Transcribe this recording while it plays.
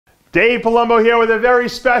Dave Palumbo here with a very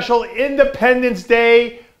special Independence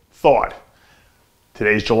Day thought.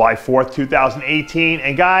 Today's July 4th, 2018,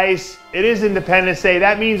 and guys, it is Independence Day.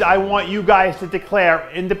 That means I want you guys to declare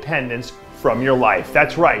independence from your life.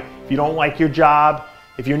 That's right. If you don't like your job,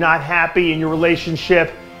 if you're not happy in your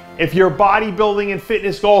relationship, if your bodybuilding and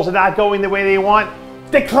fitness goals are not going the way they want,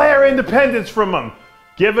 declare independence from them.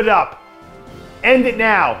 Give it up. End it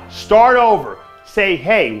now. Start over. Say,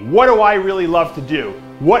 hey, what do I really love to do?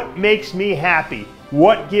 What makes me happy?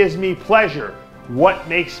 What gives me pleasure? What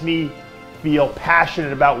makes me feel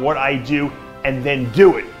passionate about what I do? And then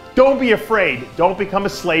do it. Don't be afraid. Don't become a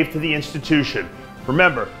slave to the institution.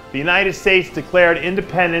 Remember, the United States declared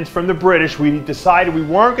independence from the British. We decided we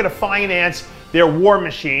weren't going to finance their war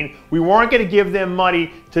machine. We weren't going to give them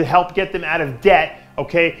money to help get them out of debt,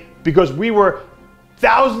 okay? Because we were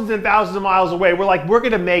thousands and thousands of miles away. We're like, we're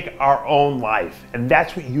going to make our own life. And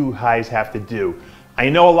that's what you guys have to do. I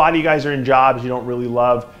know a lot of you guys are in jobs you don't really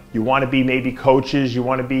love. You want to be maybe coaches, you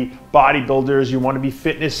want to be bodybuilders, you want to be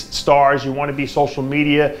fitness stars, you want to be social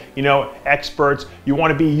media, experts, you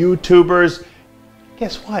want to be YouTubers.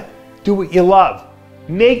 Guess what? Do what you love.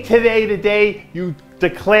 Make today the day you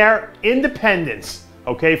declare independence,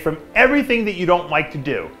 okay, from everything that you don't like to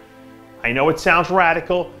do. I know it sounds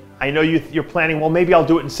radical. I know you're planning, well, maybe I'll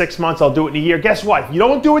do it in 6 months, I'll do it in a year. Guess what? If you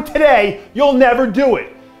don't do it today, you'll never do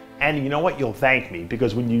it. And you know what? You'll thank me,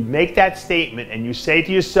 because when you make that statement and you say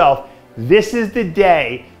to yourself, this is the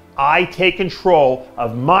day I take control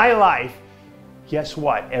of my life, guess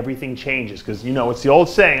what? Everything changes. Because it's the old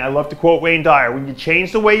saying, I love to quote Wayne Dyer, when you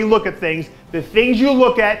change the way you look at things, the things you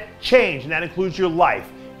look at change. And that includes your life,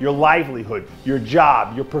 your livelihood, your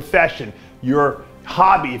job, your profession, your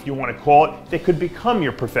hobby, if you want to call it, that could become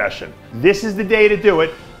your profession. This is the day to do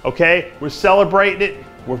it, okay? We're celebrating it.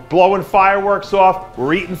 We're blowing fireworks off.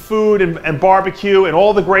 We're eating food and barbecue and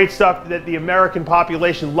all the great stuff that the American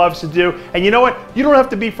population loves to do. And you know what? You don't have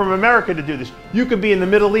to be from America to do this. You could be in the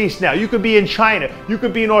Middle East now. You could be in China. You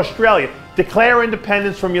could be in Australia. Declare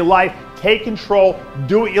independence from your life. Take control.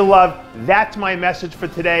 Do what you love. That's my message for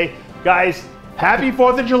today. Guys, happy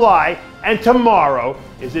 4th of July. And tomorrow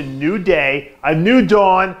is a new day, a new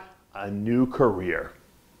dawn, a new career.